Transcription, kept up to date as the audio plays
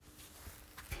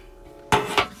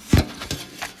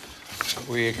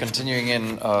We're continuing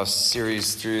in our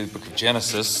series through the book of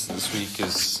Genesis. This week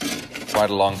is quite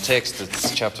a long text.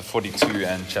 It's chapter 42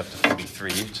 and chapter 43,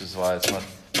 which is why it's not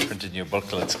printed in your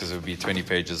booklets, because it would be 20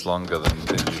 pages longer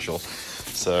than usual.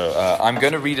 So I'm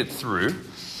going to read it through.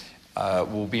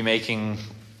 We'll be making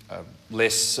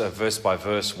less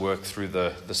verse-by-verse work through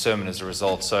the sermon as a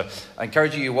result. So I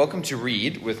encourage you, you're welcome to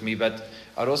read with me, but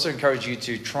I'd also encourage you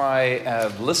to try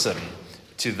listen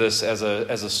to this as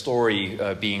a story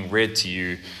being read to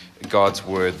you, God's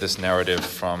word, this narrative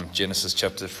from Genesis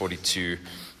chapter 42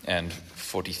 and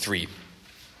 43.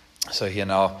 So here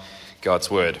now, God's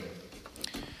word.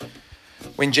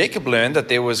 When Jacob learned that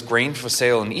there was grain for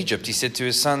sale in Egypt, he said to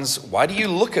his sons, "Why do you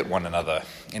look at one another?"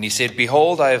 And he said,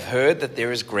 "Behold, I have heard that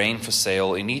there is grain for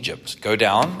sale in Egypt. Go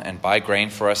down and buy grain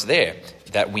for us there,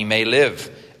 that we may live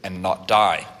and not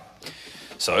die."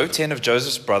 So 10 of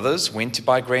Joseph's brothers went to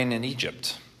buy grain in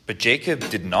Egypt. But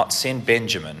Jacob did not send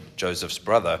Benjamin, Joseph's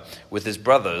brother, with his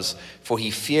brothers, for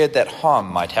he feared that harm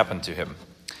might happen to him.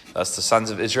 Thus the sons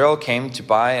of Israel came to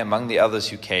buy among the others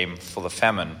who came, for the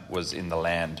famine was in the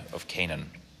land of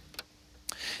Canaan.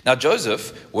 Now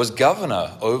Joseph was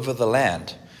governor over the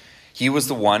land. He was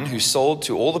the one who sold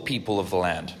to all the people of the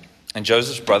land. And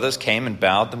Joseph's brothers came and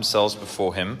bowed themselves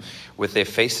before him with their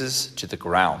faces to the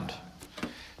ground.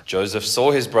 Joseph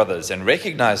saw his brothers and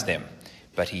recognized them,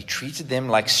 but he treated them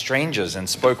like strangers and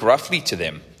spoke roughly to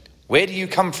them. "Where do you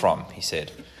come from?" he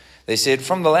said. They said,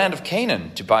 "From the land of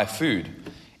Canaan to buy food."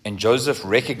 And Joseph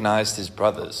recognized his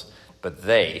brothers, but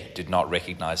they did not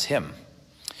recognize him.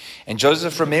 And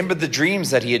Joseph remembered the dreams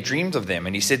that he had dreamed of them,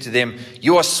 and he said to them,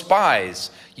 "You are spies.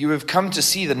 You have come to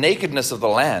see the nakedness of the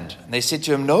land." And they said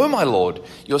to him, "No, my lord,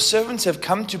 your servants have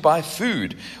come to buy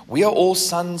food. We are all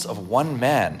sons of one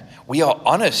man. We are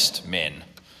honest men.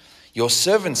 Your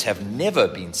servants have never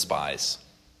been spies."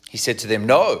 He said to them,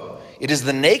 "No, it is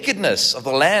the nakedness of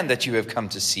the land that you have come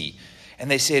to see." And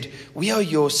they said, "We are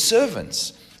your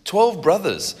servants, 12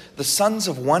 brothers, the sons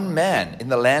of one man in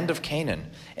the land of Canaan.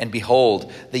 And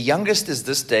behold, the youngest is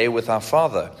this day with our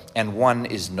father, and one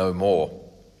is no more."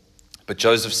 But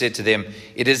Joseph said to them,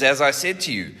 "It is as I said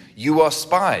to you, you are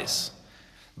spies.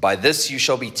 By this you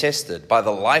shall be tested. By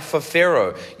the life of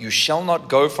Pharaoh, you shall not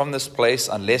go from this place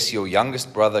unless your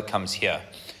youngest brother comes here.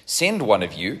 Send one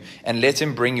of you and let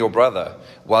him bring your brother,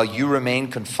 while you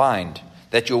remain confined,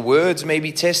 that your words may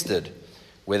be tested,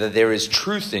 whether there is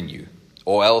truth in you,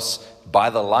 or else by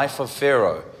the life of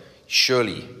Pharaoh,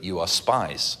 surely you are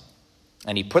spies."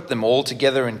 And he put them all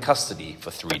together in custody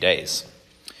for 3 days.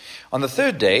 On the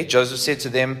third day, Joseph said to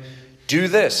them, "Do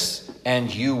this, and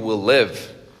you will live,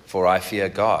 for I fear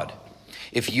God.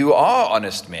 If you are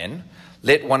honest men,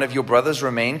 let one of your brothers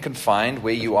remain confined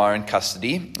where you are in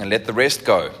custody, and let the rest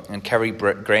go and carry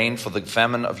grain for the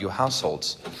famine of your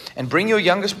households. And bring your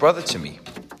youngest brother to me.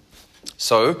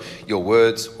 So your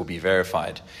words will be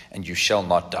verified, and you shall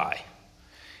not die."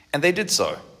 And they did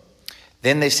so.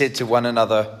 Then they said to one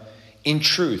another, "In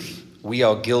truth, we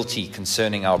are guilty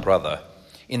concerning our brother,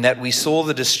 in that we saw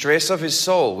the distress of his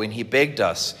soul when he begged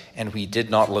us, and we did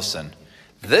not listen.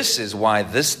 This is why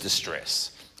this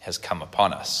distress has come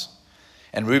upon us."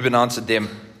 And Reuben answered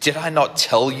them, "Did I not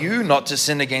tell you not to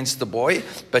sin against the boy?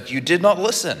 But you did not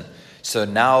listen. So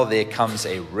now there comes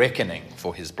a reckoning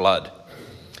for his blood."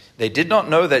 They did not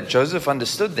know that Joseph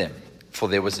understood them, for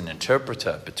there was an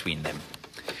interpreter between them.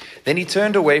 Then he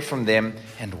turned away from them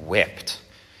and wept.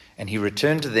 And he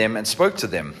returned to them and spoke to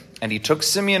them. And he took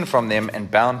Simeon from them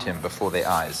and bound him before their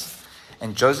eyes.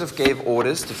 And Joseph gave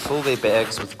orders to fill their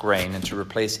bags with grain and to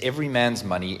replace every man's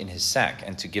money in his sack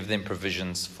and to give them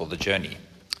provisions for the journey.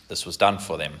 This was done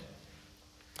for them.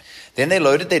 Then they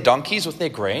loaded their donkeys with their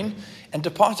grain and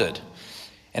departed.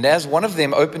 And as one of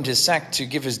them opened his sack to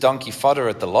give his donkey fodder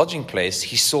at the lodging place,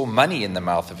 he saw money in the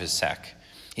mouth of his sack.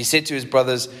 He said to his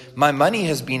brothers, "My money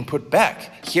has been put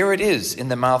back. Here it is in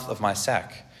the mouth of my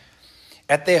sack."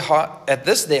 At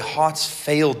this their hearts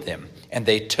failed them, and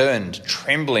they turned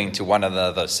trembling to one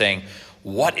another, saying,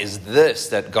 "What is this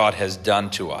that God has done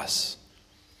to us?"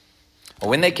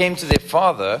 When they came to their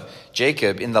father,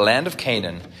 Jacob, in the land of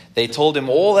Canaan, they told him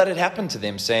all that had happened to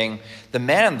them, saying, "The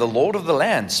man, the Lord of the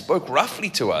land, spoke roughly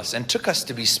to us and took us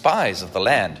to be spies of the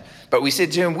land. But we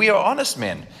said to him, 'We are honest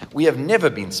men. We have never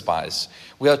been spies.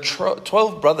 We are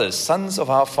 12 brothers, sons of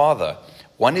our father.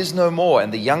 One is no more,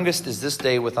 and the youngest is this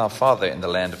day with our father in the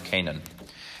land of Canaan.'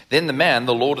 Then the man,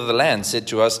 the Lord of the land, said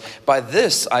to us, 'By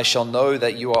this I shall know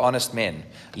that you are honest men.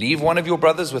 Leave one of your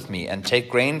brothers with me, and take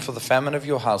grain for the famine of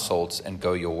your households, and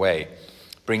go your way.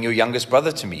 Bring your youngest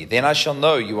brother to me. Then I shall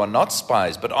know you are not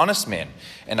spies, but honest men,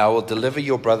 and I will deliver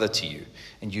your brother to you,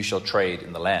 and you shall trade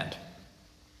in the land.'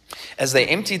 As they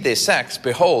emptied their sacks,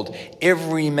 behold,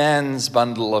 every man's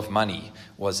bundle of money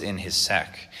was in his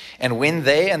sack. And when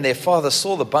they and their father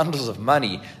saw the bundles of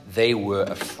money, they were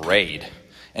afraid.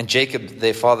 And Jacob,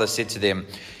 their father, said to them,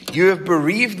 "You have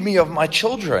bereaved me of my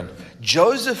children.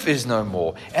 Joseph is no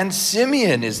more, and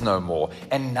Simeon is no more,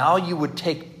 and now you would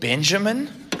take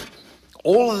Benjamin?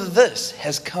 All of this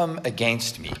has come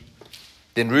against me."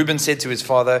 Then Reuben said to his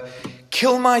father,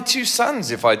 "Kill my 2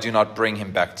 sons if I do not bring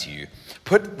him back to you.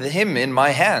 Put him in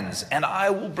my hands, and I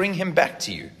will bring him back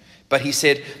to you." But he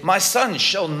said, "My son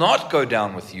shall not go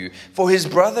down with you, for his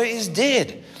brother is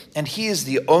dead, and he is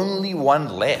the only one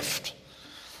left.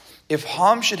 If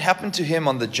harm should happen to him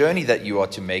on the journey that you are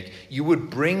to make, you would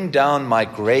bring down my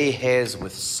gray hairs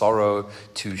with sorrow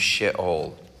to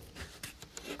Sheol."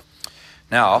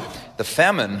 Now, the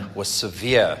famine was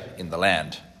severe in the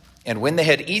land. And when they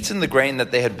had eaten the grain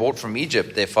that they had brought from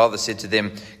Egypt, their father said to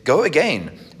them, "Go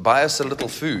again, buy us a little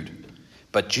food."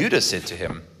 But Judah said to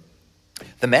him,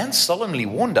 "The man solemnly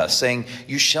warned us, saying,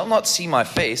 'You shall not see my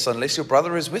face unless your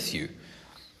brother is with you.'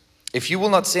 If you will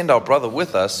not send our brother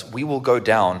with us, we will go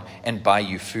down and buy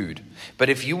you food. But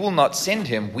if you will not send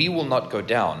him, we will not go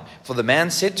down. For the man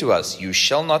said to us, 'You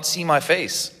shall not see my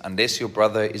face unless your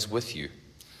brother is with you.'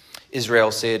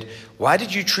 Israel said, 'Why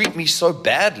did you treat me so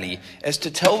badly as to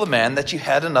tell the man that you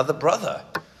had another brother?'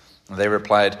 They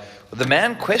replied, 'The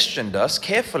man questioned us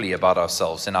carefully about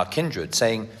ourselves and our kindred,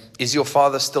 saying, "Is your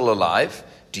father still alive?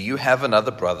 Do you have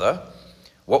another brother?"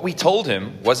 What we told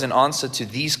him was in answer to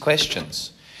these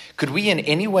questions. Could we in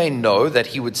any way know that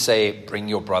he would say, "Bring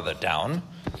your brother down"?'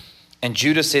 And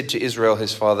Judah said to Israel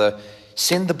his father,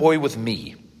 'Send the boy with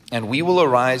me, and we will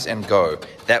arise and go,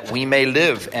 that we may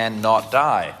live and not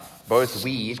die, both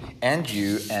we and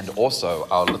you, and also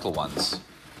our little ones.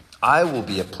 I will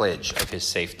be a pledge of his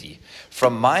safety.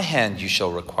 From my hand you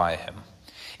shall require him.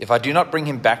 If I do not bring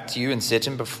him back to you and set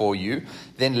him before you,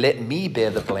 then let me bear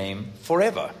the blame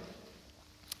forever.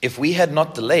 If we had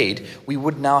not delayed, we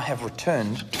would now have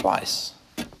returned twice."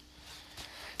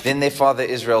 Then their father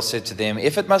Israel said to them,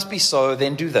 "If it must be so,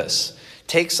 then do this.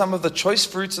 Take some of the choice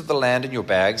fruits of the land in your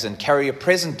bags and carry a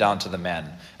present down to the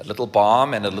man, a little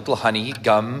balm and a little honey,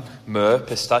 gum, myrrh,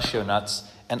 pistachio nuts,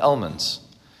 and almonds.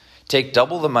 Take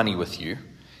double the money with you.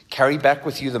 Carry back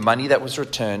with you the money that was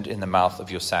returned in the mouth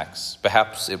of your sacks.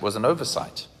 Perhaps it was an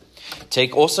oversight.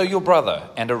 Take also your brother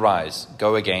and arise,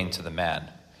 go again to the man.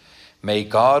 May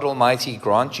God Almighty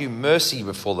grant you mercy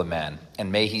before the man,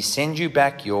 and may he send you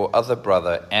back your other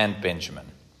brother and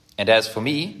Benjamin. And as for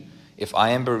me, if I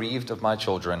am bereaved of my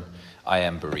children, I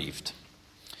am bereaved."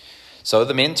 So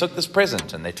the men took this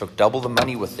present, and they took double the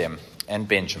money with them and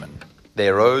Benjamin. They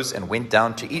arose and went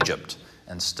down to Egypt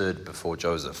and stood before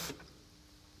Joseph.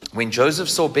 When Joseph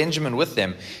saw Benjamin with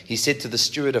them, he said to the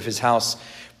steward of his house,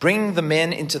 "Bring the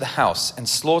men into the house and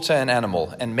slaughter an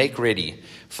animal and make ready,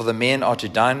 for the men are to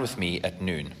dine with me at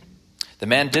noon." The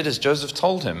man did as Joseph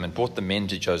told him and brought the men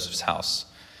to Joseph's house.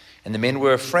 And the men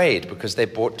were afraid because they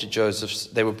were brought to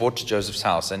Joseph's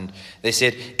house. And they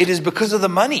said, "It is because of the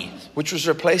money which was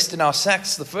replaced in our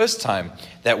sacks the first time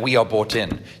that we are brought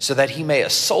in, so that he may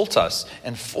assault us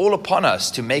and fall upon us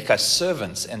to make us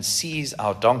servants and seize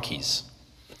our donkeys."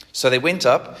 So they went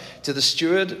up to the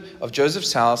steward of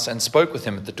Joseph's house and spoke with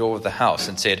him at the door of the house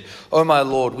and said, "O my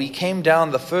lord, we came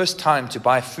down the first time to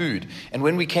buy food. And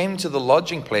when we came to the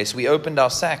lodging place, we opened our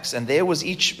sacks, and there was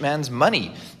each man's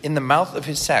money in the mouth of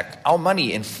his sack, our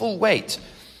money in full weight.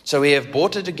 So we have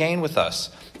brought it again with us,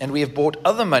 and we have brought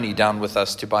other money down with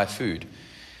us to buy food.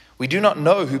 We do not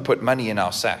know who put money in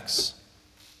our sacks."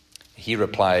 He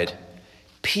replied,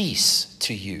 "Peace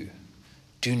to you.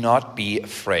 Do not be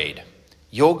afraid.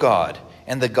 Your God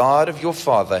and the God of your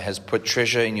father has put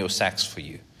treasure in your sacks for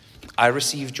you. I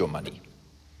received your money."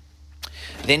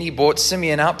 Then he brought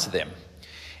Simeon out to them.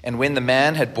 And when the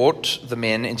man had brought the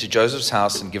men into Joseph's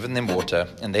house and given them water,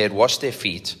 and they had washed their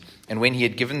feet, and when he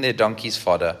had given their donkeys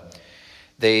fodder,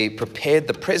 they prepared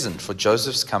the present for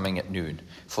Joseph's coming at noon,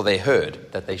 for they heard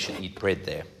that they should eat bread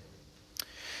there.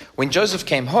 When Joseph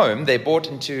came home, they brought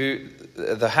into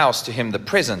the house to him the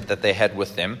present that they had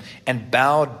with them, and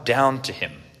bowed down to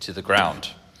him to the ground.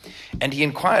 And he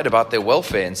inquired about their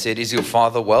welfare and said, "Is your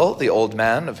father well, the old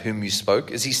man of whom you spoke?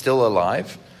 Is he still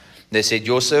alive?" They said,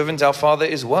 "Your servant, our father,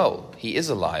 is well. He is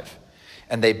alive."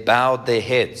 And they bowed their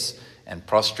heads and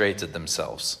prostrated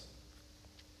themselves.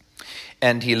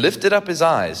 And he lifted up his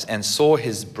eyes and saw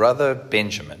his brother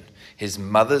Benjamin, his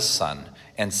mother's son,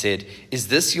 and said, "Is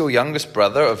this your youngest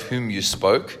brother of whom you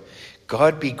spoke?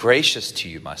 God be gracious to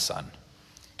you, my son."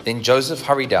 Then Joseph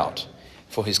hurried out,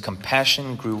 for his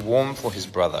compassion grew warm for his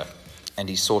brother, and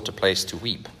he sought a place to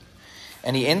weep.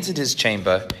 And he entered his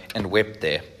chamber and wept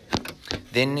there.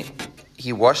 Then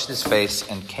he washed his face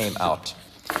and came out.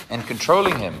 And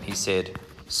controlling him, he said,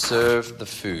 "Serve the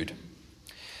food."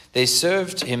 They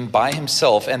served him by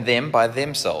himself and them by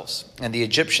themselves, and the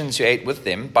Egyptians who ate with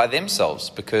them by themselves,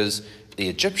 because the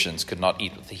Egyptians could not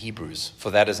eat with the Hebrews,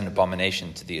 for that is an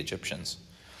abomination to the Egyptians.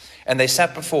 And they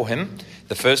sat before him,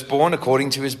 the firstborn according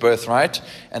to his birthright,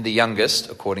 and the youngest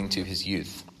according to his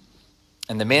youth.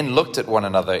 And the men looked at one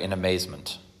another in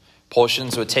amazement.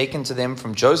 Portions were taken to them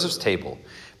from Joseph's table,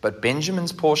 but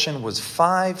Benjamin's portion was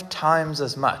 5 times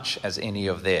as much as any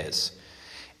of theirs.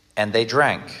 And they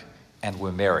drank and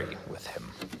were merry with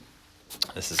him.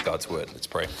 This is God's word. Let's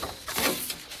pray.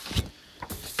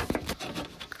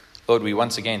 Lord, we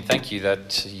once again thank you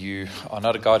that you are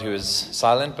not a God who is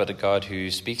silent, but a God who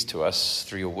speaks to us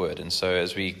through your word. And so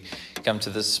as we come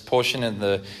to this portion in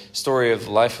the story of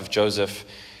the life of Joseph,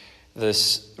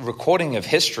 this recording of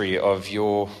history of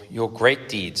your great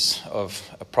deeds, of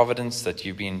a providence that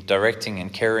you've been directing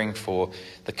and caring for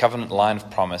the covenant line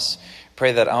of promise,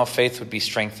 pray that our faith would be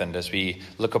strengthened as we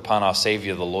look upon our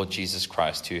Savior, the Lord Jesus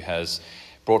Christ, who has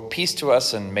brought peace to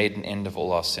us and made an end of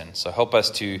all our sins. So help us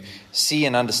to see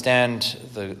and understand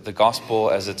the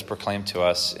gospel as it's proclaimed to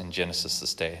us in Genesis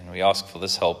this day. And we ask for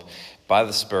this help by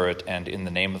the Spirit and in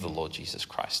the name of the Lord Jesus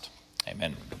Christ.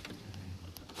 Amen.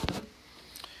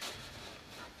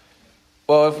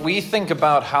 Well, if we think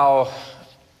about how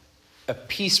a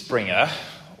peace bringer,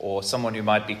 or someone who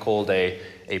might be called a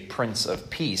prince of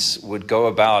peace, would go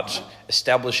about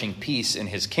establishing peace in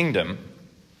his kingdom,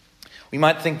 we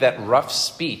might think that rough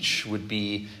speech would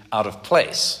be out of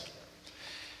place.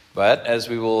 But as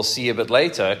we will see a bit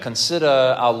later, consider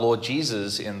our Lord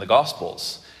Jesus in the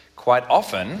Gospels. Quite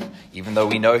often, even though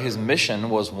we know his mission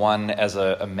was one as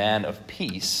a man of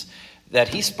peace, that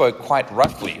he spoke quite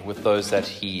roughly with those that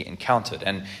he encountered.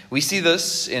 And we see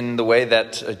this in the way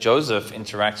that Joseph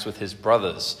interacts with his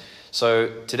brothers. So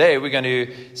today we're going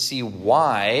to see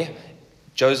why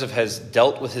Joseph has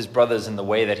dealt with his brothers in the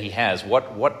way that he has.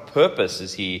 What purpose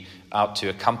is he out to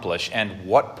accomplish? And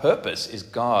what purpose is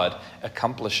God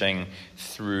accomplishing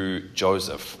through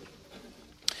Joseph?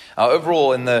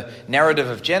 Overall, in the narrative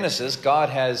of Genesis, God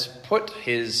has put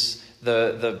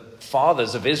the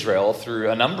fathers of Israel through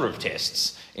a number of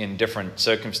tests in different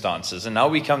circumstances. And now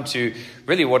we come to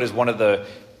really what is one of the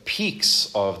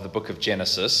peaks of the book of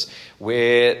Genesis,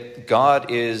 where God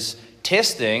is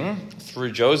testing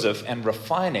through Joseph and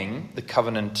refining the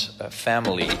covenant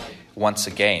family once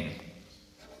again.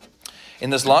 In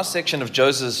this last section of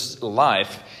Joseph's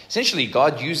life, essentially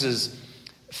God uses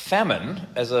famine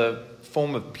as a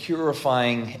form of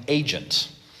purifying agent.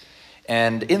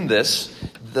 And in this,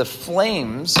 the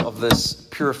flames of this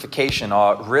purification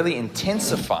are really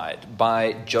intensified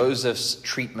by Joseph's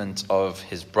treatment of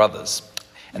his brothers.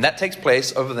 And that takes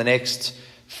place over the next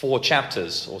 4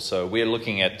 chapters or so. We're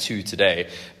looking at 2 today,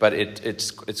 but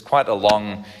it's quite a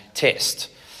long test.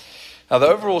 Now, the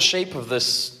overall shape of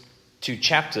this 2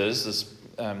 chapters, this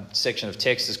section of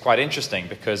text, is quite interesting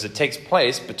because it takes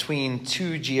place between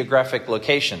 2 geographic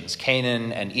locations,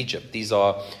 Canaan and Egypt. These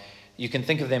are, you can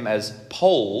think of them as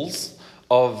poles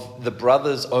of the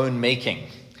brothers' own making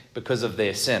because of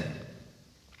their sin.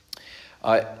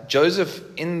 Joseph,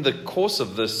 in the course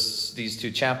of these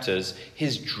 2 chapters,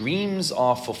 his dreams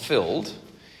are fulfilled,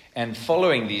 and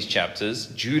following these chapters,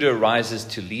 Judah rises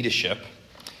to leadership,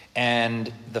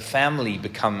 and the family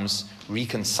becomes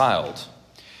reconciled.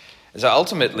 So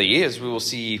ultimately, as we will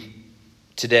see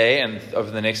today and over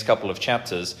the next couple of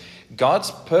chapters,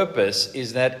 God's purpose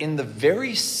is that in the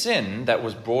very sin that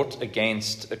was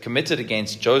committed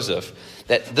against Joseph,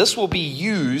 that this will be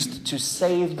used to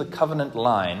save the covenant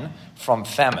line from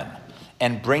famine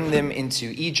and bring them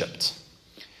into Egypt.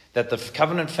 That the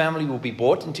covenant family will be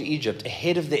brought into Egypt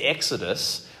ahead of the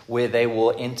Exodus, where they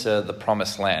will enter the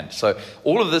promised land. So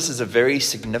all of this is a very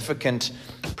significant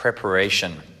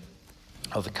preparation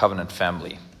of the covenant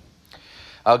family.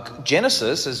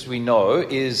 Genesis, as we know,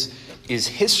 is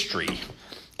history.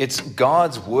 It's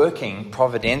God's working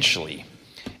providentially.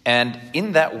 And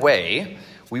in that way,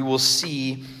 we will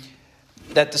see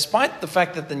that despite the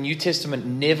fact that the New Testament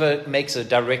never makes a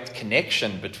direct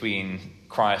connection between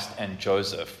Christ and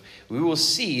Joseph, we will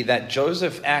see that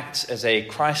Joseph acts as a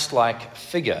Christ-like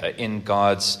figure in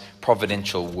God's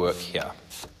providential work here.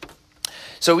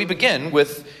 So we begin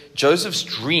with Joseph's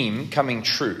dream coming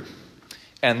true,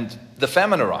 and the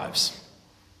famine arrives.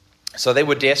 So they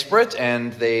were desperate,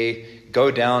 and they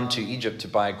go down to Egypt to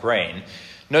buy grain.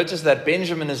 Notice that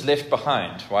Benjamin is left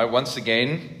behind. Right? Once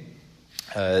again,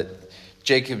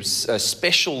 Jacob's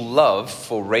special love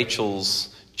for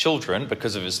Rachel's children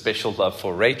because of his special love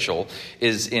for Rachel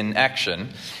is in action.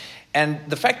 And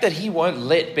the fact that he won't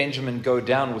let Benjamin go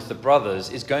down with the brothers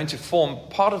is going to form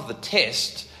part of the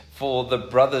test for the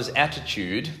brothers'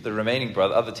 attitude, the remaining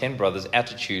other 10 brothers'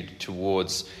 attitude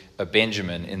towards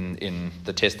Benjamin in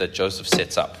the test that Joseph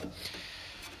sets up.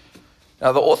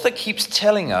 Now, the author keeps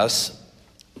telling us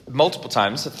multiple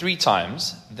times, 3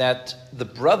 times, that the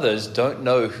brothers don't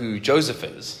know who Joseph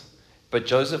is, but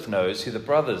Joseph knows who the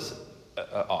brothers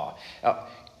are.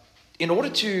 In order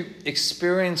to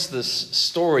experience this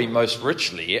story most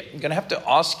richly, I'm going to have to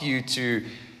ask you to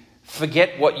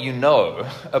forget what you know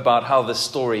about how this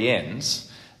story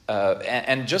ends,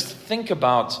 and just think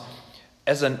about,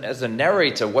 as a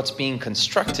narrator, what's being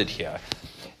constructed here.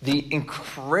 The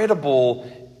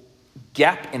incredible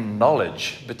gap in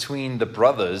knowledge between the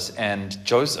brothers and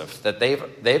Joseph, that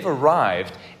they've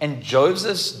arrived, and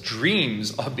Joseph's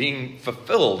dreams are being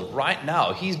fulfilled right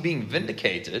now. He's being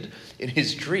vindicated in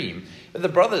his dream, but the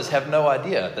brothers have no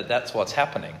idea that that's what's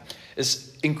happening.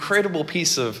 This incredible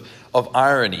piece of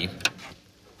irony,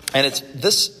 and it's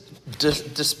this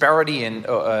disparity in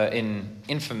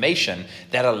information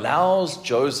that allows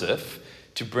Joseph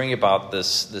to bring about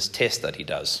this test that he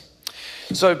does.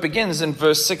 So it begins in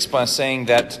verse 6 by saying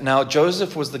that now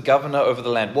Joseph was the governor over the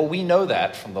land. Well, we know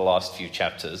that from the last few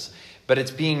chapters, but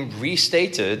it's being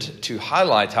restated to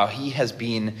highlight how he has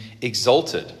been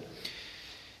exalted.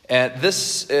 In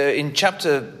verse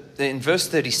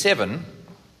 37,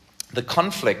 the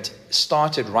conflict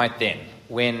started right then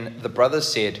when the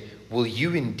brothers said, "Will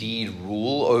you indeed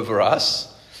rule over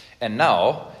us?" And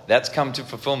now that's come to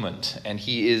fulfillment, and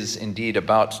he is indeed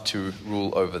about to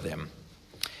rule over them.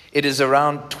 It is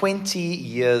around 20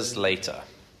 years later,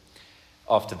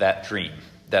 after that dream,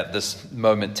 that this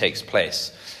moment takes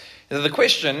place. The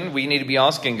question we need to be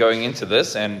asking going into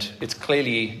this, and it's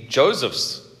clearly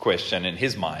Joseph's question in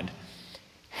his mind,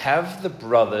 have the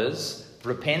brothers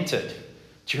repented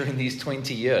during these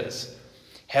 20 years?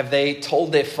 Have they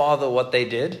told their father what they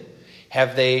did?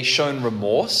 Have they shown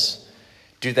remorse?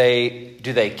 Do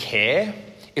they care?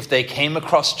 If they came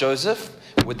across Joseph,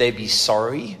 would they be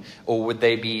sorry, or would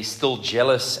they be still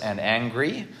jealous and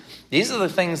angry? These are the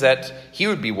things that he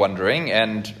would be wondering,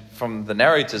 and from the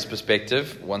narrator's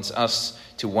perspective, wants us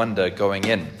to wonder going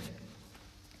in.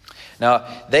 Now,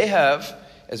 they have,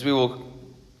 as we will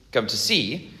come to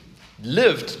see,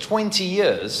 lived 20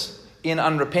 years in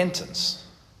unrepentance.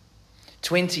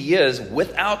 20 years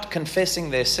without confessing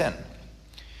their sin.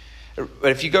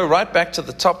 But if you go right back to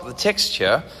the top of the text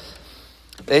here,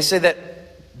 they say that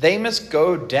they must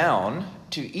go down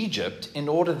to Egypt in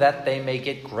order that they may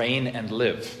get grain and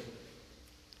live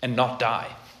and not die.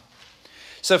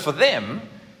 So for them,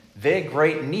 their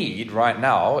great need right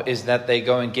now is that they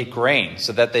go and get grain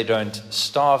so that they don't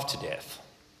starve to death.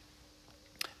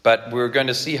 But we're going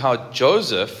to see how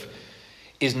Joseph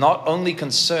is not only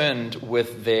concerned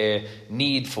with their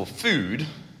need for food,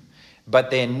 but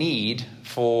their need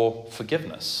for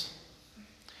forgiveness,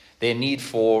 their need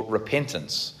for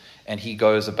repentance. And he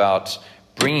goes about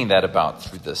bringing that about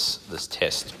through this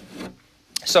test.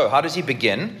 So how does he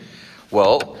begin?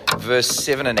 Well, verse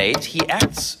 7 and 8, he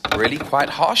acts really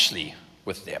quite harshly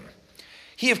with them.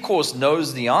 He, of course,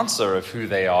 knows the answer of who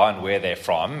they are and where they're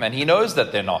from, and he knows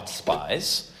that they're not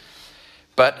spies.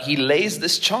 But he lays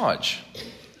this charge.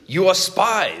 You are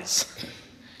spies.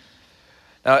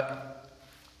 Now,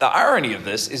 the irony of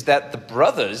this is that the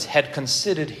brothers had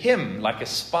considered him like a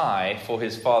spy for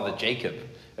his father Jacob.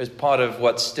 It was part of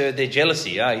what stirred their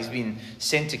jealousy. He's been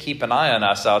sent to keep an eye on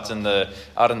us out in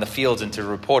the fields and to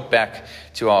report back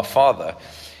to our father.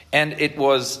 And it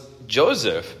was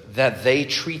Joseph that they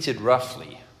treated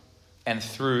roughly and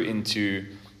threw into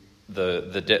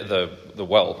the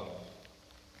well.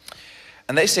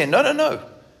 And they say, no,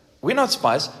 we're not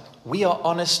spies. We are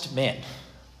honest men.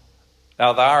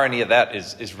 Now, the irony of that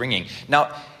is ringing.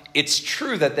 Now, it's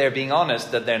true that they're being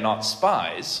honest, that they're not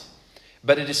spies,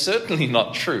 but it is certainly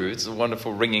not true. It's a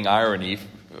wonderful ringing irony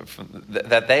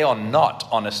that they are not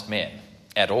honest men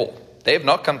at all. They have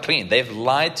not come clean. They've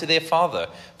lied to their father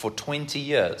for 20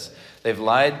 years. They've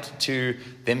lied to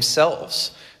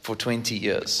themselves for 20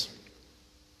 years.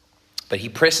 But he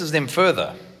presses them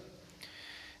further,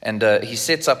 and he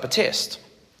sets up a test.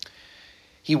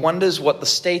 He wonders what the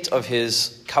state of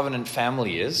his covenant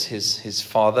family is, his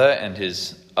father and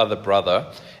his other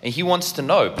brother, and he wants to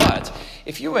know. But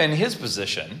if you were in his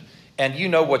position and you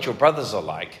know what your brothers are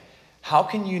like, how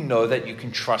can you know that you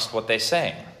can trust what they're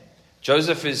saying?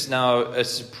 Joseph is now a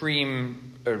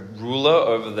supreme ruler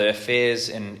over the affairs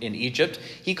in Egypt.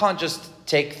 He can't just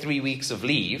take 3 weeks of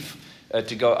leave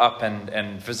to go up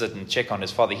and visit and check on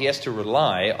his father. He has to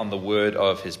rely on the word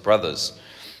of his brothers.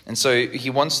 And so he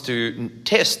wants to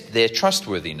test their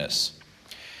trustworthiness.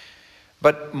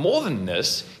 But more than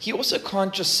this, he also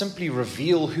can't just simply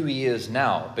reveal who he is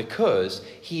now, because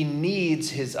he needs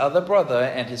his other brother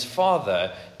and his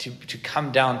father to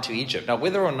come down to Egypt. Now,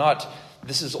 whether or not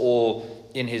this is all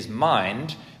in his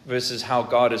mind versus how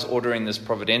God is ordering this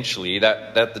providentially,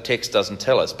 that the text doesn't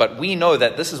tell us. But we know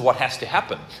that this is what has to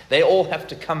happen. They all have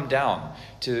to come down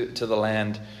to the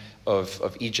land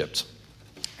of Egypt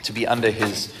to be under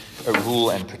his rule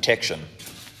and protection.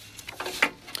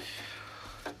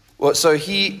 Well, so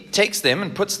he takes them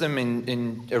and puts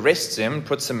them arrests them,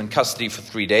 puts them in custody for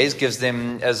 3 days, gives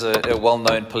them, as a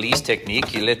well-known police technique,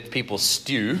 he let people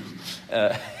stew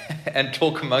and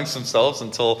talk amongst themselves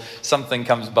until something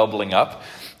comes bubbling up.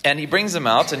 And he brings them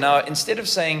out, and now instead of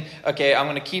saying, okay, I'm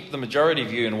going to keep the majority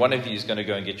of you and one of you is going to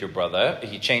go and get your brother,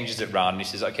 he changes it around and he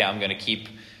says, okay, I'm going to keep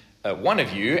one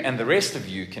of you and the rest of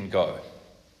you can go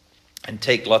and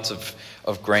take lots of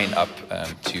grain up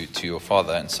to your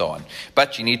father and so on.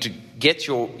 But you need to get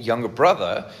your younger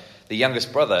brother, the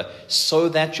youngest brother, so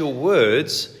that your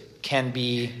words can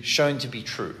be shown to be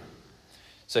true.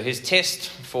 So his test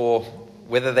for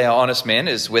whether they are honest men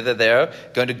is whether they're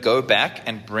going to go back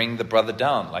and bring the brother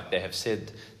down like they have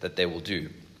said that they will do.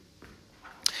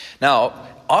 Now,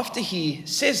 after he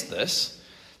says this,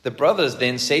 the brothers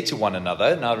then say to one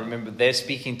another, now remember, they're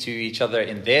speaking to each other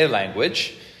in their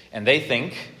language, and they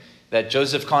think that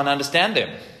Joseph can't understand them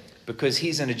because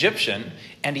he's an Egyptian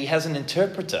and he has an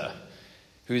interpreter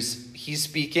he's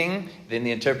speaking, then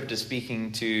the interpreter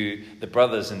speaking to the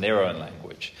brothers in their own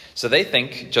language. So they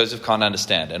think Joseph can't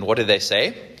understand. And what do they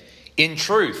say? In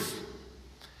truth.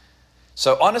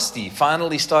 So honesty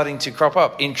finally starting to crop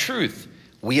up. In truth,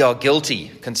 we are guilty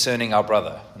concerning our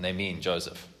brother. And they mean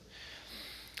Joseph.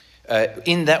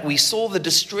 In that we saw the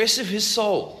distress of his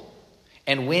soul.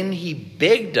 And when he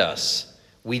begged us,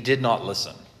 we did not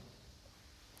listen.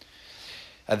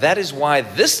 That is why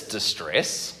this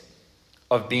distress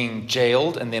of being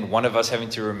jailed and then one of us having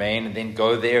to remain and then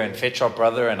go there and fetch our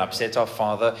brother and upset our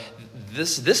father,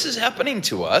 this is happening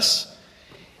to us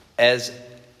as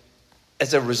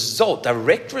a result,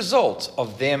 direct result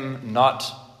of them not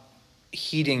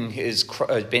heeding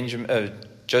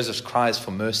Joseph's cries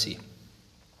for mercy.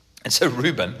 And so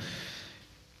Reuben,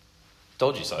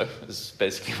 told you so, is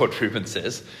basically what Reuben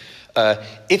says.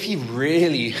 If he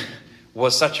really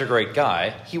was such a great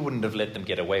guy, he wouldn't have let them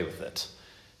get away with it.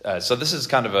 So this is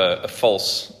kind of a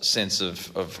false sense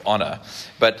of honor.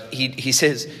 But he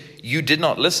says, you did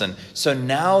not listen. So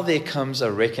now there comes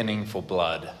a reckoning for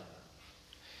blood.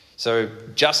 So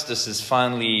justice is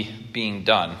finally being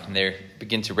done. And they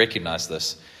begin to recognize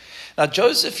this. Now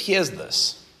Joseph hears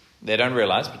this. They don't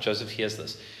realize, but Joseph hears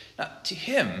this. Now to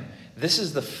him, this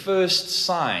is the first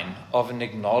sign of an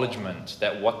acknowledgement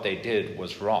that what they did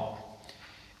was wrong.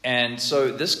 And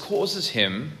so this causes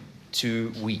him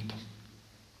to weep.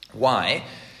 Why?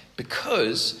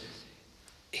 Because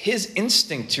his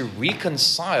instinct to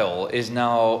reconcile is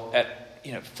now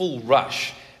at full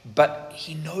rush, but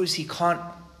he knows he can't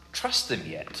trust them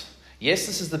yet. Yes,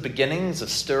 this is the beginnings of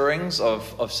stirrings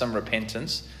of some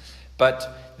repentance,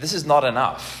 but this is not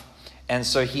enough. And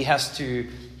so he has to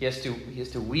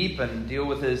weep and deal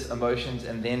with his emotions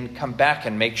and then come back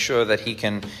and make sure that he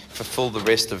can fulfill the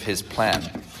rest of his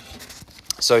plan.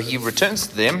 So he returns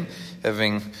to them,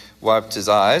 having wiped his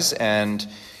eyes, and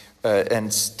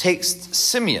takes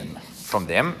Simeon from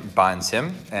them, binds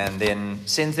him, and then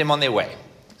sends them on their way,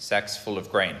 sacks full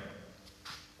of grain.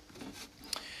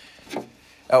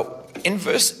 Now, in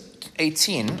verse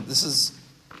 18, this is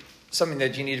something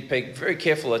that you need to pay very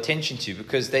careful attention to,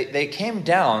 because they came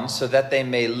down so that they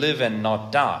may live and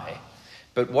not die.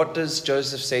 But what does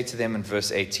Joseph say to them in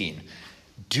verse 18?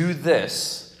 Do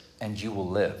this and you will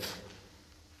live.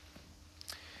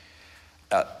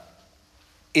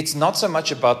 It's not so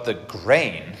much about the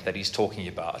grain that he's talking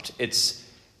about. It's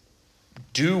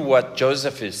do what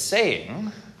Joseph is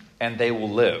saying and they will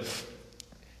live.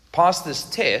 Pass this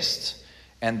test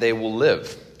and they will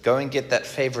live. Go and get that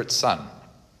favorite son.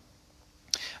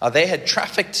 They had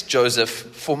trafficked Joseph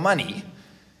for money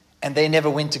and they never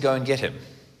went to go and get him.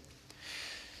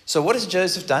 So what has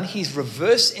Joseph done? He's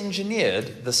reverse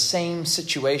engineered the same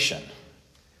situation.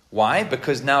 Why?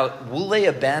 Because now, will they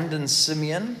abandon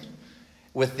Simeon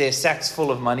with their sacks full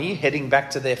of money heading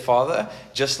back to their father,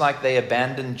 just like they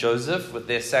abandoned Joseph with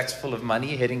their sacks full of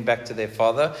money heading back to their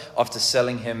father after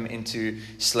selling him into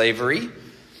slavery?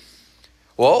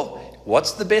 Well,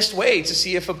 what's the best way to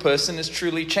see if a person is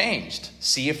truly changed?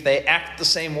 See if they act the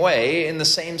same way in the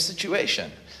same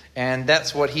situation. And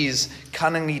that's what he's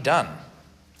cunningly done.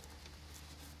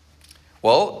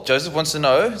 Well, Joseph wants to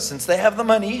know, since they have the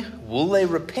money, will they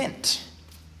repent?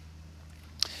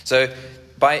 So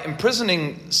by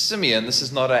imprisoning Simeon, this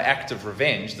is not an act of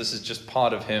revenge. This is just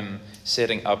part of him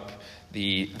setting up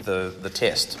the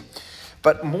test.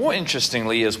 But more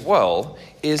interestingly as well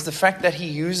is the fact that he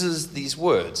uses these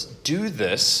words, do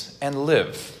this and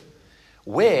live.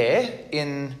 Where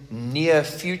in near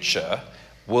future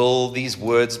will these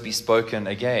words be spoken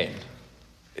again?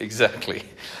 Exactly.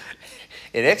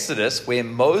 In Exodus, where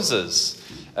Moses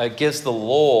gives the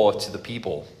law to the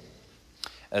people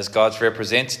as God's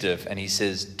representative, and he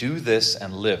says, do this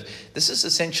and live. This is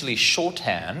essentially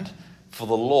shorthand for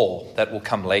the law that will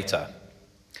come later.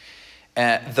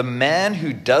 The man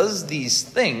who does these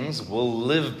things will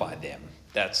live by them.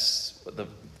 That's the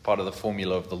part of the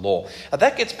formula of the law. Now,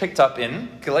 that gets picked up in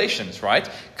Galatians, right?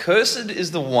 Cursed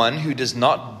is the one who does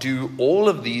not do all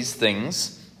of these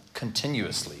things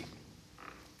continuously.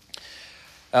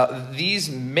 These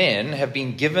men have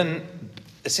been given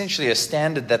essentially a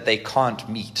standard that they can't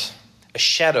meet, a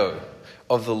shadow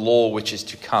of the law which is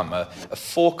to come, a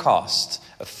forecast,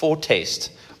 a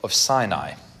foretaste of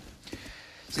Sinai.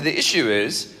 So the issue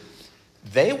is,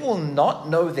 they will not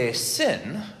know their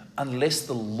sin unless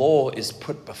the law is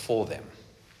put before them.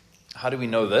 How do we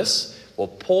know this? Well,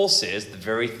 Paul says the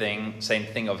very same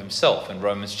thing of himself in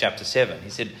Romans chapter 7. He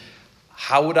said,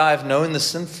 how would I have known the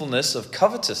sinfulness of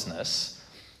covetousness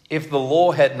if the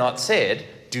law had not said,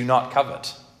 do not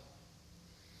covet?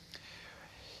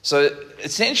 So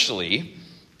essentially,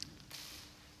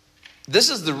 this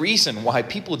is the reason why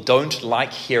people don't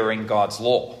like hearing God's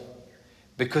law,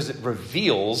 because it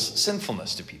reveals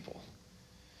sinfulness to people.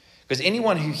 Because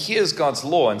anyone who hears God's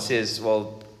law and says,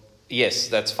 well, yes,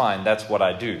 that's fine, that's what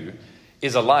I do,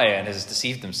 is a liar and has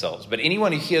deceived themselves. But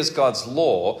anyone who hears God's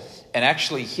law and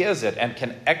actually hears it and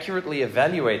can accurately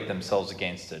evaluate themselves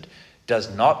against it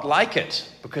does not like it,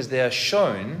 because they are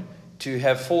shown to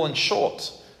have fallen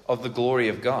short of the glory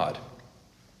of God.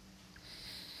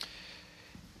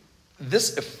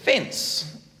 This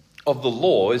offense of the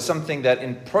law is something that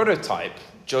in prototype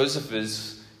Joseph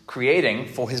is creating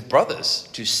for his brothers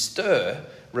to stir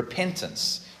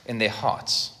repentance in their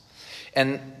hearts.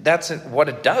 And that's what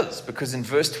it does, because in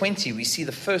verse 20 we see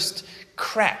the first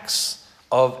cracks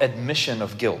of admission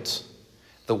of guilt.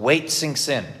 The weight sinks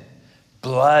in.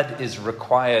 Blood is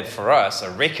required for us, a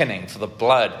reckoning for the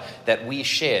blood that we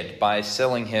shed by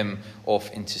selling him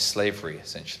off into slavery,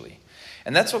 essentially.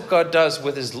 And that's what God does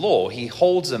with his law. He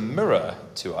holds a mirror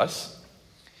to us.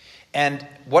 And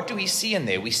what do we see in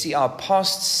there? We see our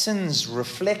past sins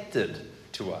reflected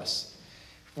to us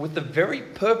with the very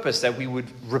purpose that we would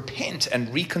repent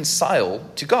and reconcile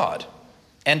to God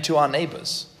and to our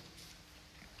neighbors.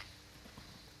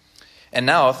 And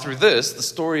now, through this, the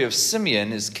story of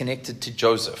Simeon is connected to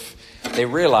Joseph. They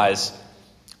realize,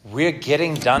 we're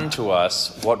getting done to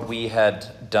us what we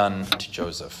had done to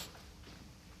Joseph.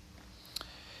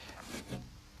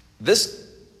 This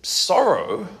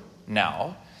sorrow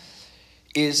now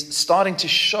is starting to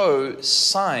show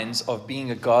signs of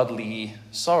being a godly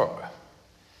sorrow.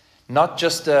 Not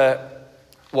just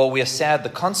we're sad the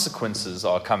consequences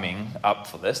are coming up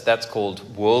for this. That's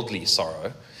called worldly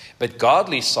sorrow. But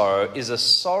godly sorrow is a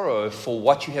sorrow for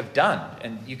what you have done.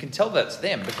 And you can tell that's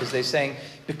them, because they're saying,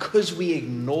 because we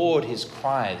ignored his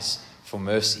cries for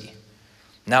mercy,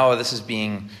 now this is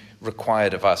being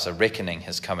required of us. A reckoning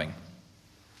has come.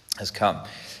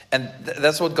 And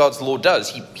that's what God's law does.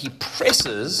 He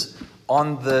presses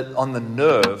on the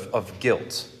nerve of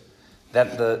guilt.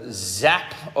 That the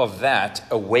zap of that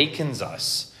awakens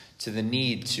us to the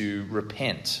need to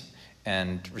repent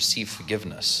and receive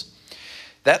forgiveness.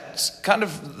 That's kind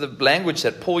of the language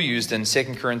that Paul used in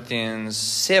 2 Corinthians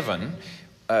 7.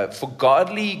 For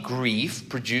godly grief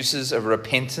produces a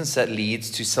repentance that leads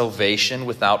to salvation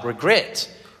without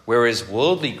regret, whereas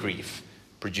worldly grief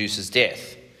produces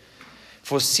death.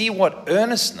 For see what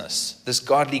earnestness this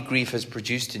godly grief has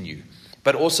produced in you,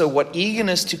 but also what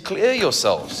eagerness to clear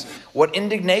yourselves, what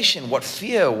indignation, what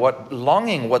fear, what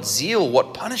longing, what zeal,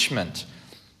 what punishment.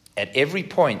 At every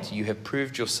point you have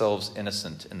proved yourselves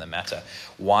innocent in the matter.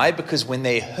 Why? Because when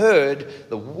they heard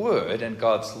the word and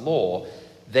God's law,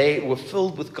 they were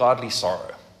filled with godly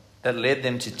sorrow that led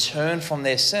them to turn from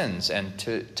their sins and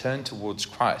to turn towards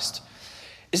Christ.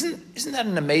 Isn't that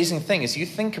an amazing thing? As you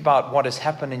think about what has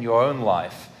happened in your own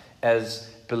life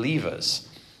as believers,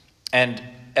 and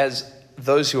as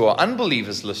those who are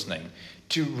unbelievers listening,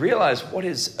 to realize what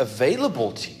is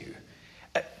available to you.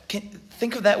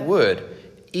 Think of that word,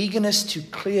 eagerness to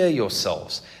clear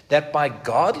yourselves, that by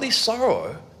godly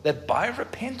sorrow, that by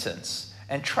repentance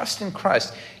and trust in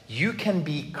Christ, you can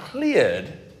be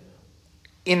cleared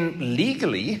in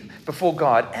legally before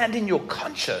God and in your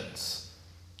conscience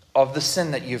of the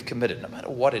sin that you've committed, no matter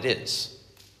what it is.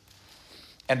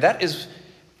 And that is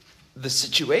the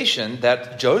situation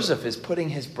that Joseph is putting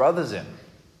his brothers in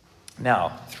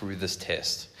now through this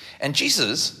test. And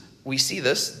Jesus, we see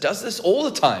this, does this all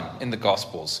the time in the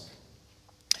Gospels.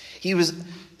 He was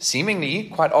seemingly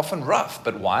quite often rough,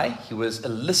 but why? He was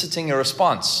eliciting a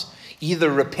response,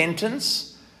 either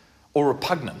repentance or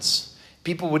repugnance.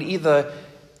 People would either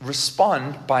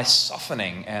respond by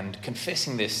softening and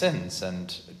confessing their sins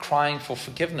and crying for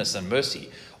forgiveness and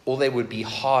mercy, or they would be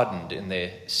hardened in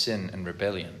their sin and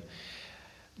rebellion.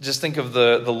 Just think of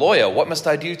the lawyer. What must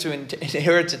I do to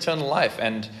inherit eternal life?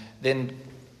 And then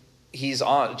Jesus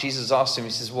asks him,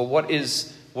 he says, well, what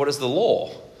is the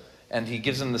law? And he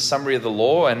gives him the summary of the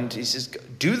law, and he says,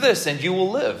 do this and you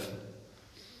will live.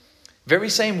 Very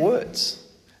same words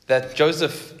that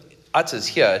Joseph utters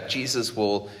here, Jesus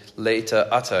will later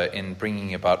utter in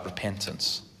bringing about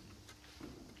repentance.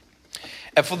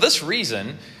 And for this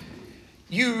reason,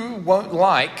 you won't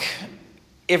like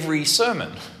every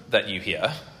sermon that you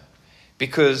hear,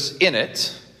 because in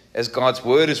it, as God's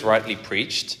word is rightly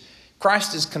preached,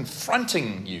 Christ is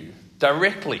confronting you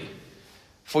directly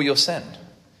for your sin,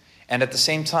 and at the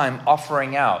same time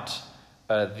offering out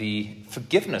the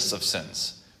forgiveness of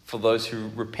sins for those who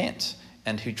repent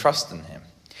and who trust in him.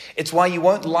 It's why you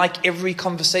won't like every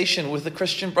conversation with a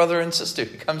Christian brother and sister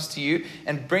who comes to you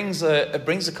and brings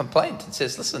a complaint and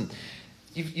says, listen,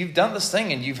 you've done this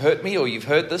thing and you've hurt me, or you've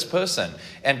hurt this person,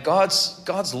 and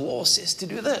God's law says to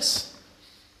do this.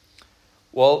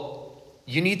 Well,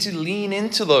 you need to lean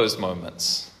into those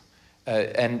moments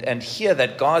and hear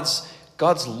that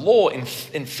God's law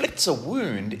inflicts a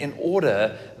wound in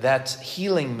order that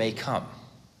healing may come.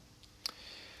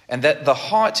 And that the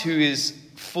heart who is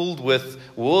filled with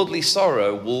worldly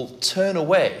sorrow will turn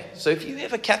away. So if you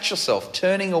ever catch yourself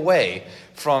turning away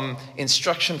from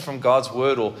instruction from God's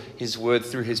word or his word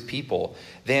through his people,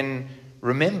 then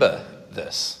remember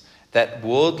this, that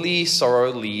worldly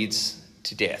sorrow leads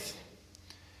to death,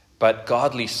 but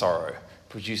godly sorrow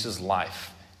produces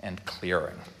life and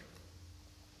clearing.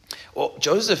 Well,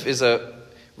 Joseph is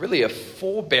really a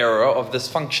forebearer of this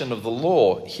function of the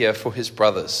law here for his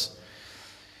brothers.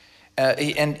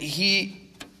 And he,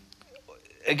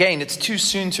 again, it's too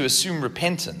soon to assume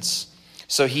repentance.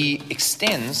 So he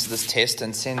extends this test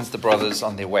and sends the brothers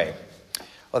on their way.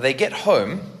 Well, they get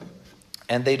home,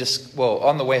 and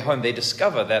on the way home, they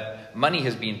discover that money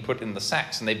has been put in the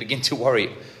sacks, and they begin to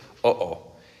worry,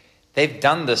 they've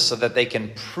done this so that they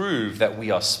can prove that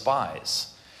we are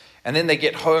spies. And then they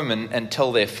get home and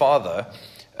tell their father,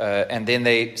 and then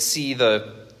they see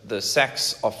the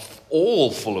sacks of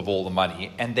all full of all the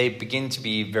money, and they begin to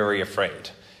be very afraid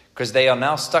because they are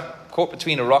now caught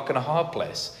between a rock and a hard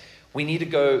place. We need to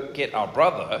go get our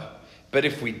brother, but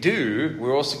if we do,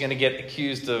 we're also going to get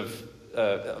accused of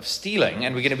stealing,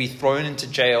 and we're going to be thrown into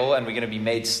jail, and we're going to be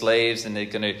made slaves, and they're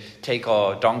going to take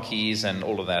our donkeys and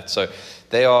all of that. So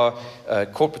they are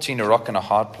caught between a rock and a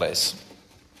hard place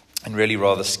and really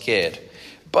rather scared.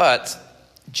 But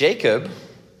Jacob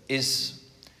is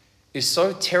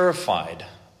so terrified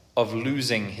of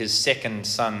losing his second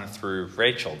son through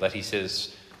Rachel that he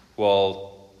says,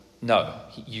 well, no,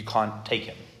 you can't take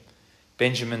him.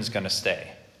 Benjamin's going to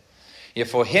stay. Yeah,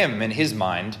 for him, in his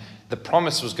mind, the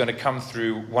promise was going to come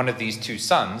through one of these two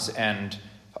sons, and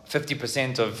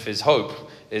 50% of his hope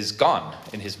is gone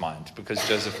in his mind because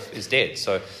Joseph is dead.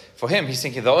 So for him, he's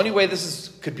thinking the only way this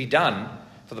could be done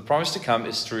for the promise to come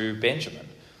is through Benjamin.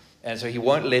 And so he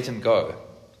won't let him go.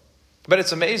 But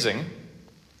it's amazing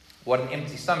what an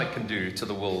empty stomach can do to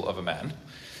the will of a man,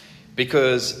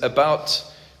 because about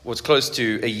what's close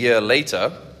to a year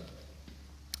later,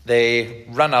 they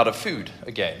run out of food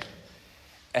again.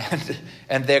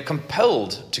 And they're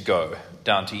compelled to go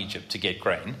down to Egypt to get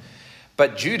grain.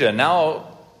 But Judah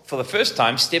now, for the first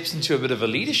time, steps into a bit of a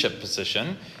leadership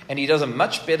position, and he does a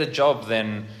much better job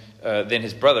than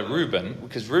his brother Reuben,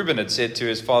 because Reuben had said to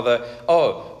his father,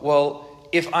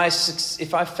 if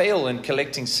I fail in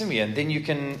collecting Simeon, then you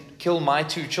can kill my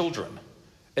two children.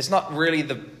 It's not really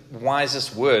the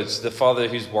wisest words. The father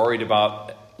who's worried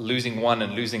about losing one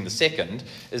and losing the second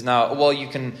is now,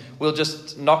 we'll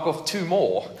just knock off two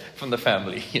more from the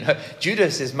family.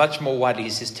 Judah says much more widely, he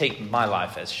says, take my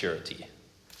life as surety.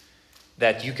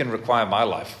 That you can require my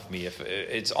life of me if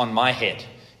it's on my head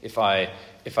if I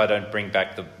don't bring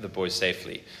back the boys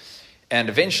safely. And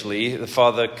eventually the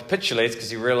father capitulates because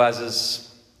he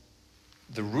realizes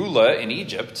the ruler in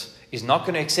Egypt is not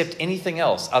going to accept anything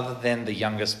else other than the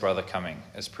youngest brother coming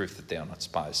as proof that they are not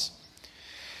spies.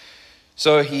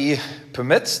 So he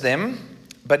permits them,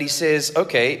 but he says,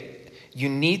 okay, you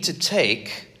need to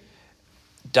take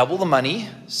double the money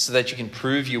so that you can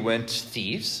prove you weren't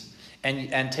thieves,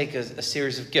 and take a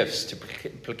series of gifts to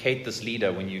placate this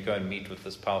leader when you go and meet with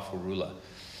this powerful ruler.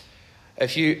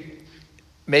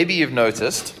 Maybe you've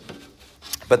noticed,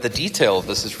 but the detail of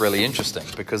this is really interesting,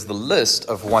 because the list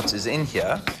of what is in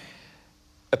here,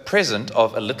 a present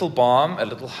of a little balm, a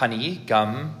little honey,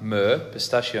 gum, myrrh,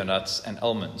 pistachio nuts, and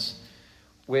almonds.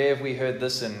 Where have we heard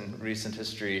this in recent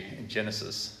history in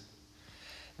Genesis?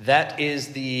 That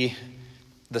is the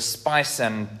spice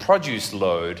and produce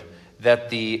load that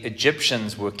the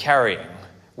Egyptians were carrying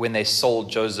when they sold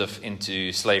Joseph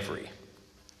into slavery.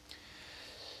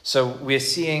 So we're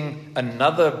seeing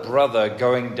another brother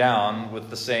going down with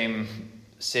the same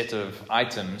set of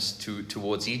items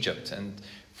towards Egypt. And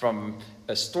from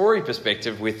a story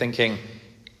perspective, we're thinking,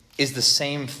 is the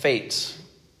same fate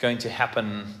going to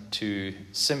happen to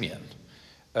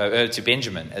to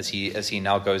Benjamin as he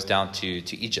now goes down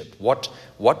to Egypt? What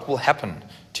will happen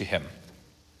to him?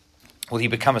 Will he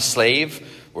become a slave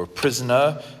or a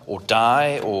prisoner or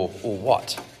die or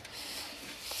what?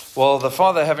 Well, the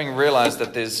father, having realized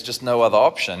that there's just no other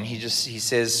option, he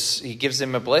gives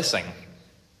him a blessing.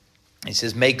 He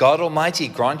says, "May God Almighty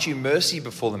grant you mercy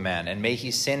before the man, and may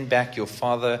he send back your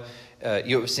other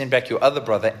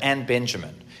brother and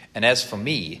Benjamin. And as for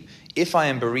me, if I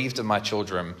am bereaved of my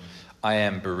children, I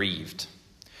am bereaved."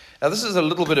 Now, this is a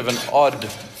little bit of an odd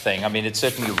thing. I mean, it's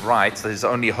certainly right. His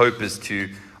only hope is to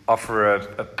offer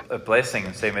a blessing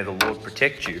and say, "May the Lord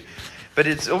protect you." But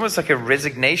it's almost like a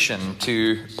resignation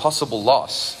to possible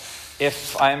loss.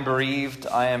 If I am bereaved,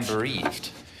 I am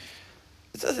bereaved.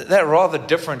 It's that rather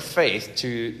different faith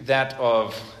to that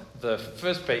of the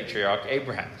first patriarch,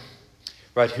 Abraham,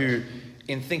 right? Who,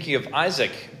 in thinking of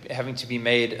Isaac having to be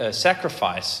made a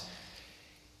sacrifice,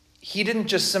 he didn't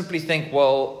just simply think,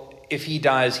 well, if he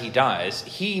dies, he dies.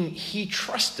 He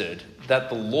trusted that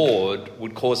the Lord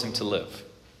would cause him to live.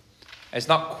 It's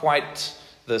not quite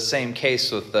the same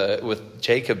case with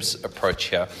Jacob's approach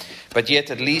here, but yet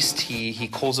at least he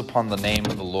calls upon the name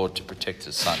of the Lord to protect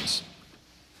his sons.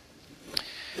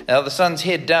 Now the sons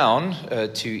head down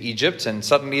to Egypt, and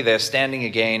suddenly they're standing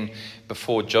again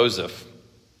before Joseph.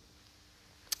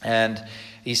 And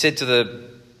he said to the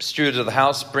steward of the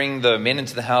house, "Bring the men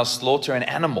into the house, slaughter an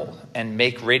animal, and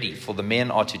make ready, for the men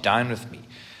are to dine with me."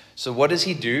 So what does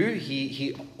he do?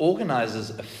 He organizes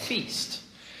a feast.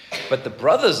 But the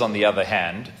brothers, on the other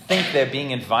hand, think they're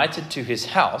being invited to his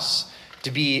house to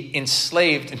be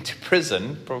enslaved into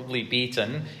prison, probably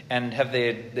beaten, and have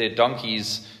their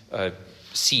donkeys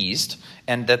seized,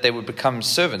 and that they would become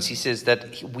servants. He says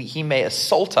that he may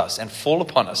assault us and fall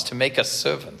upon us to make us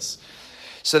servants.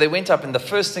 So they went up, and the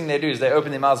first thing they do is they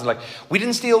open their mouths and like, we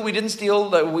didn't steal, we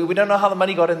don't know how the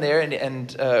money got in there,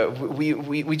 and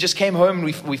we just came home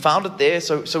and we found it there,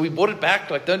 so we brought it back.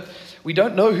 Like, we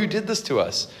don't know who did this to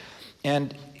us.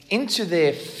 And into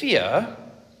their fear,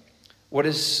 what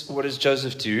does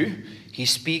Joseph do? He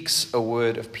speaks a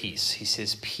word of peace. He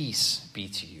says, "Peace be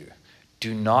to you.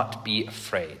 Do not be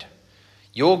afraid.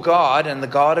 Your God and the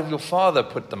God of your father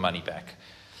put the money back.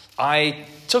 I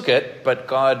took it, but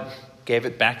God gave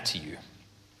it back to you."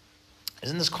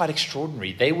 Isn't this quite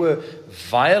extraordinary? They were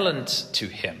violent to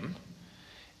him,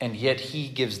 and yet he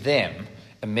gives them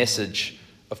a message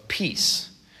of peace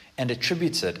and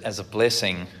attributes it as a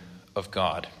blessing of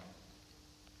God.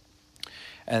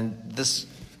 And this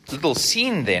little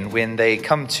scene then, when they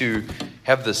come to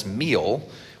have this meal,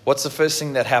 what's the first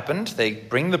thing that happened? They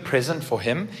bring the present for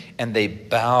him, and they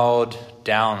bowed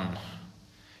down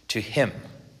to him,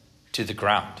 to the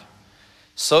ground,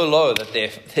 so low that their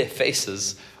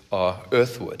faces are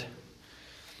earthward.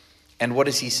 And what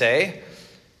does he say?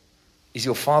 "Is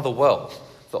your father well,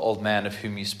 the old man of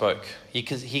whom you spoke?" He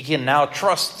can now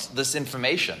trust this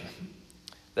information.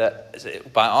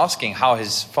 That by asking how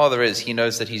his father is, he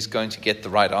knows that he's going to get the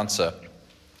right answer.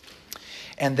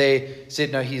 And they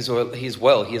said, "No, he's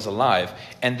well, he is alive."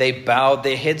 And they bowed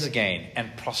their heads again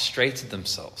and prostrated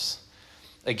themselves,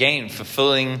 again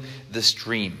fulfilling this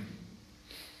dream.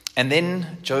 And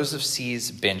then Joseph sees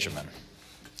Benjamin,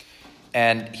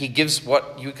 and he gives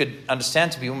what you could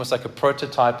understand to be almost like a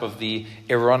prototype of the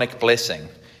Aaronic blessing: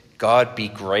 "God be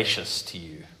gracious to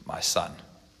you, my son."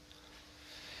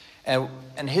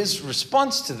 And his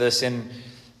response to this, in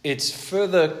its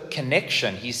further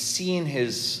connection, he's seen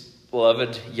his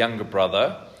beloved younger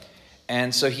brother,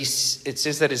 and so it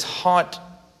says that his heart,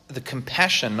 the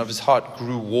compassion of his heart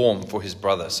grew warm for his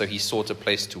brother, so he sought a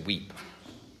place to weep.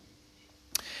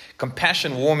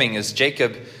 Compassion warming as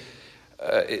Jacob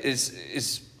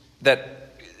is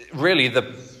that really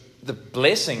the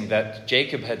blessing that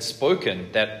Jacob had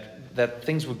spoken, that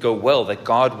things would go well, that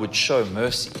God would show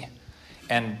mercy.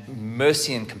 And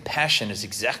mercy and compassion is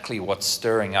exactly what's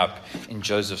stirring up in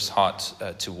Joseph's heart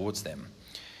towards them.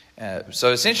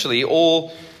 So essentially,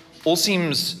 all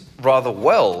seems rather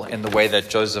well in the way that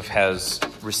Joseph has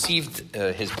received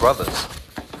his brothers.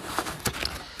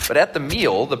 But at the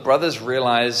meal, the brothers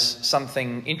realize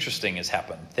something interesting has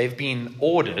happened. They've been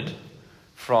ordered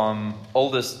from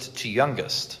oldest to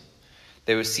youngest.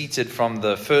 They were seated from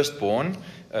the firstborn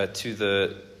to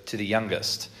the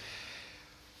youngest.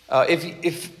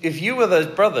 If you were those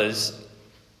brothers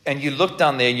and you look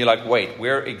down there and you're like, wait,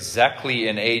 we're exactly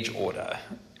in age order,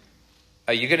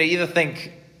 you're going to either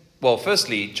think, well,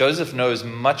 firstly, Joseph knows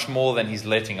much more than he's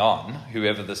letting on,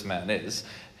 whoever this man is.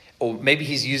 Or maybe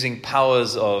he's using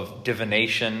powers of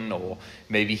divination, or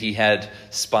maybe he had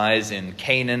spies in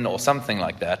Canaan or something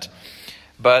like that.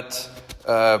 But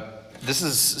this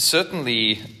is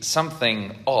certainly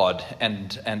something odd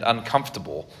and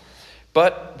uncomfortable.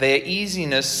 But their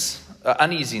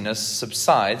uneasiness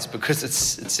subsides because it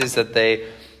says that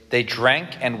they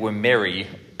drank and were merry,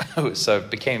 so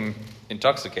became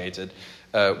intoxicated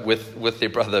with their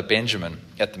brother Benjamin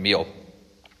at the meal.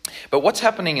 But what's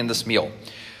happening in this meal?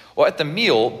 Well, at the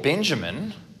meal,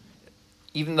 Benjamin,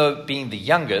 even though being the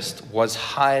youngest, was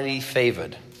highly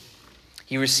favored.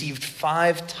 He received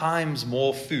 5 times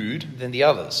more food than the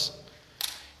others.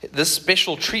 This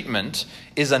special treatment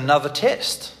is another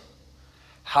test.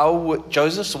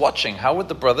 Joseph's watching. How would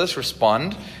the brothers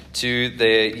respond to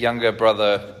their younger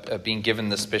brother being given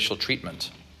this special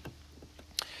treatment?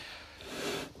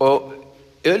 Well,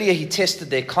 earlier he tested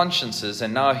their consciences,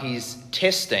 and now he's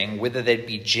testing whether they'd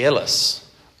be jealous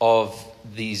of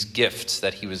these gifts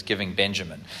that he was giving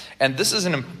Benjamin. And this is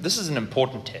an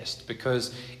important test,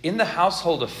 because in the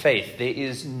household of faith, there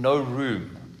is no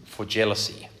room for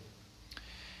jealousy.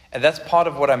 And that's part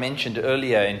of what I mentioned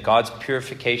earlier in God's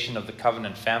purification of the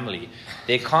covenant family.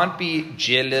 There can't be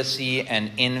jealousy and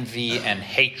envy and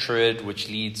hatred, which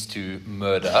leads to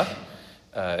murder,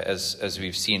 as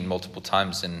we've seen multiple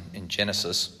times in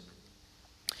Genesis.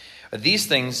 These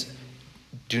things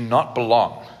do not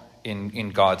belong in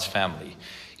God's family.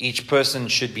 Each person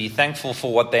should be thankful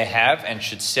for what they have and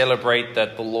should celebrate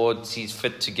that the Lord sees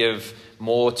fit to give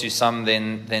more to some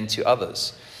than to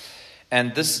others.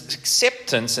 And this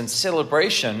acceptance and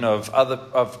celebration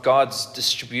of God's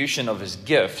distribution of his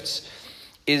gifts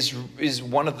is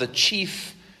one of the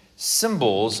chief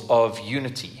symbols of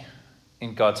unity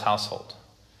in God's household.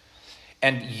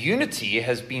 And unity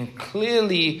has been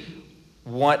clearly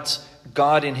what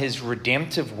God in his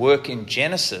redemptive work in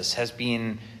Genesis has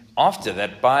been after,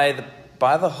 that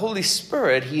by the Holy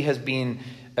Spirit he has been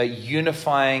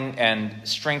unifying and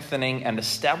strengthening and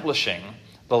establishing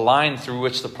the line through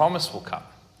which the promise will come.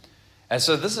 And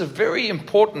so this is a very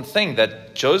important thing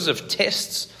that Joseph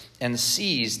tests and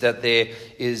sees, that there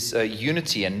is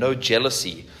unity and no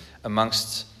jealousy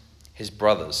amongst his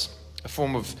brothers, a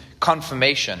form of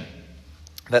confirmation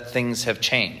that things have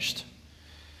changed.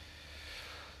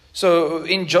 So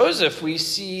in Joseph, we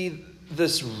see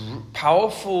this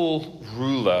powerful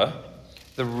ruler,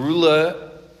 the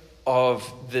ruler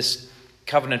of this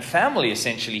covenant family,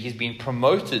 essentially. He's been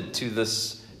promoted to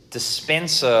this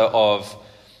dispenser of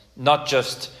not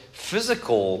just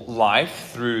physical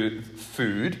life through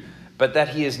food, but that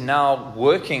he is now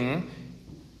working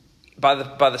by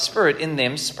the Spirit in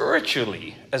them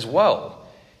spiritually as well,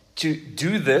 to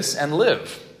do this and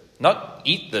live. Not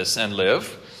eat this and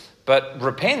live, but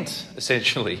repent,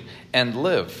 essentially, and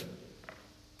live.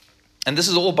 And this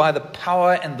is all by the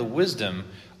power and the wisdom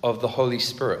of the Holy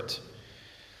Spirit.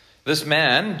 This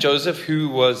man, Joseph, who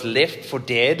was left for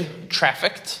dead,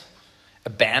 trafficked,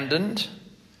 abandoned,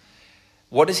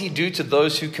 what does he do to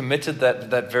those who committed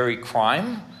that very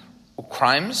crime or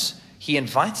crimes? He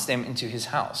invites them into his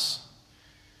house.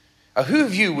 Who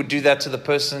of you would do that to the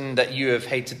person that you have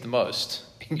hated the most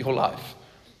in your life?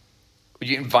 Would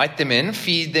you invite them in,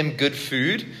 feed them good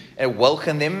food, and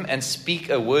welcome them and speak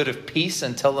a word of peace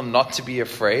and tell them not to be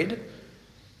afraid?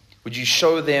 Would you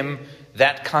show them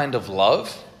that kind of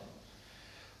love?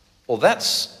 Well,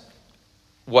 that's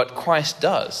what Christ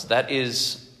does. That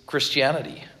is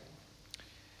Christianity.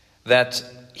 That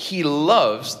he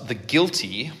loves the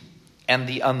guilty and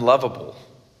the unlovable.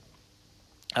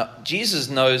 Jesus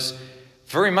knows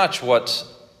very much what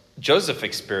Joseph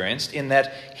experienced, in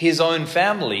that his own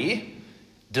family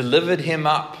delivered him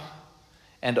up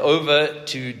and over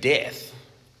to death.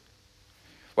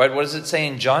 Right? What does it say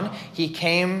in John? He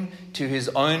came to his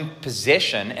own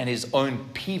possession, and his own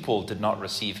people did not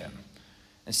receive him.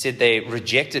 Instead, they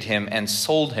rejected him and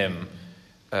sold him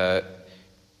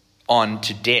on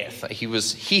to death.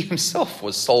 He himself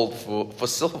was sold for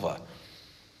silver.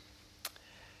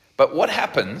 But what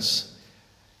happens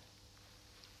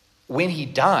when he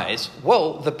dies?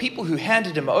 Well, the people who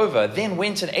handed him over then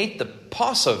went and ate the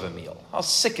Passover meal. How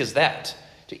sick is that?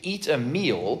 To eat a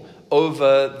meal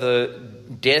over the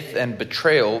death and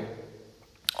betrayal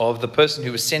of the person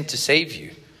who was sent to save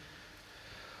you.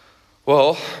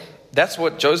 Well, that's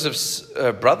what Joseph's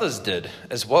brothers did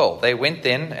as well. They went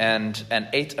then and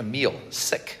ate a meal,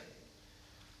 sick.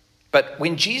 But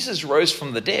when Jesus rose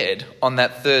from the dead on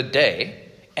that third day,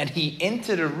 and he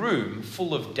entered a room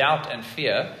full of doubt and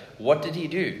fear, what did he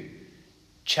do?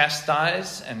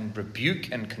 Chastise and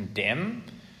rebuke and condemn?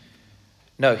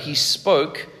 No, he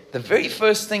spoke. The very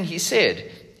first thing he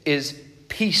said is,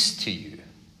 "Peace to you.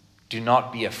 Do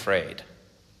not be afraid."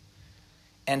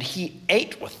 And he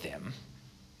ate with them.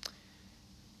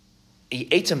 He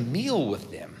ate a meal with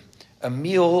them, a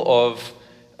meal of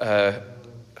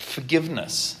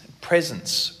forgiveness,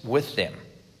 presence with them.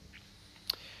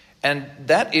 And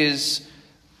that is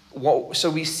what, so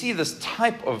we see this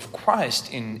type of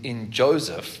Christ in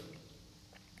Joseph.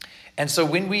 And so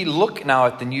when we look now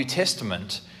at the New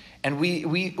Testament, and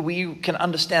we can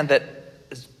understand that,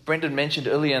 as Brendan mentioned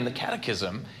earlier in the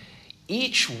Catechism,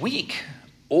 each week,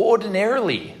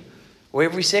 ordinarily, or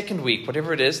every second week,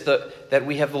 whatever it is, that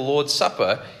we have the Lord's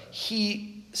Supper,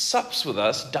 he sups with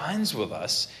us, dines with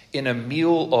us in a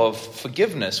meal of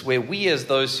forgiveness, where we, as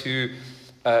those who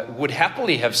would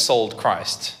happily have sold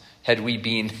Christ had we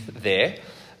been there,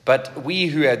 but we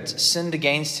who had sinned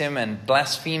against him and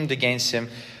blasphemed against him,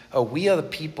 we are the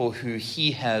people who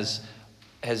he has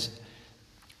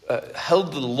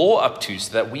held the law up to,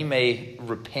 so that we may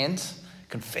repent,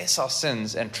 confess our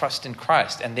sins, and trust in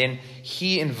Christ. And then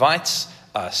he invites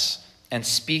us and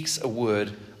speaks a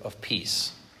word of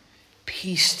peace.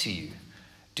 Peace to you.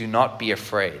 Do not be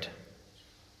afraid.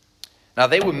 Now,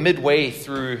 they were midway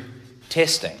through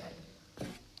testing,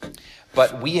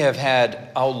 but we have had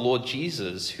our Lord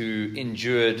Jesus, who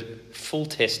endured full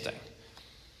testing.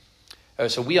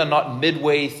 So we are not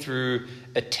midway through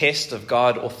a test of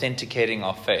God authenticating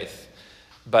our faith,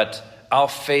 but our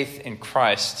faith in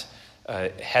Christ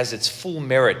has its full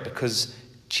merit because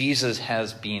Jesus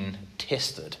has been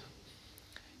tested.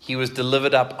 He was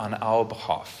delivered up on our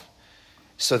behalf,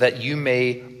 so that you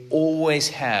may always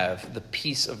have the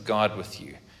peace of God with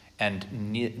you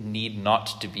and need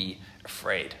not to be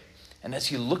afraid. And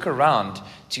as you look around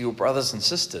to your brothers and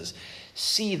sisters,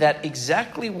 see that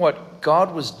exactly what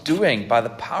God was doing by the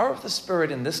power of the Spirit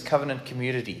in this covenant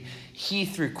community, he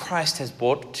through Christ has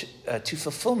brought to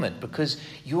fulfillment, because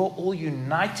you're all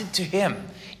united to him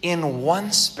in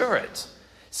one Spirit,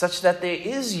 such that there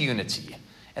is unity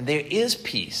and there is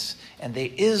peace and there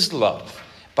is love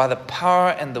by the power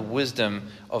and the wisdom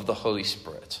of the Holy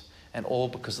Spirit, and all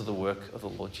because of the work of the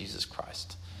Lord Jesus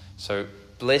Christ. So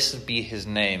blessed be his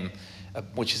name,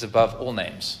 which is above all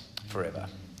names, forever.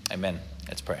 Amen.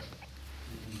 Let's pray.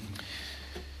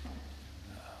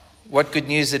 What good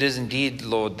news it is indeed,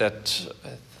 Lord, that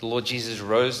the Lord Jesus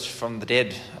rose from the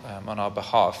dead on our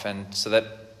behalf, and so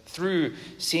that through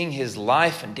seeing his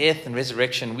life and death and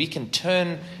resurrection, we can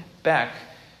turn back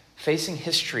facing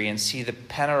history and see the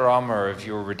panorama of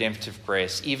your redemptive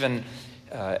grace, even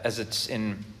as it's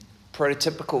in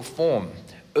prototypical form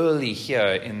early here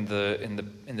in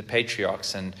the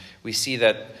patriarchs. And we see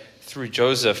that through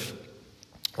Joseph,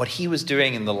 what he was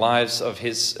doing in the lives of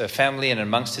his family and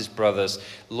amongst his brothers,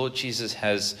 Lord Jesus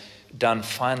has done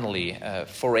finally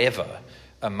forever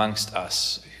amongst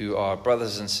us who are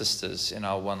brothers and sisters in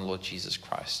our one Lord Jesus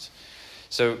Christ.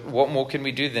 So what more can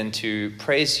we do than to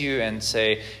praise you and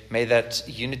say, may that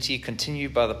unity continue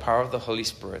by the power of the Holy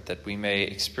Spirit, that we may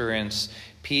experience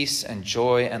peace and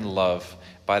joy and love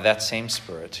by that same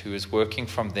Spirit who is working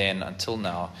from then until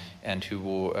now and who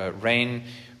will reign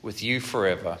with you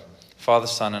forever, Father,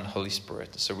 Son, and Holy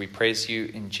Spirit. So we praise you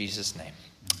in Jesus' name.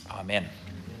 Amen.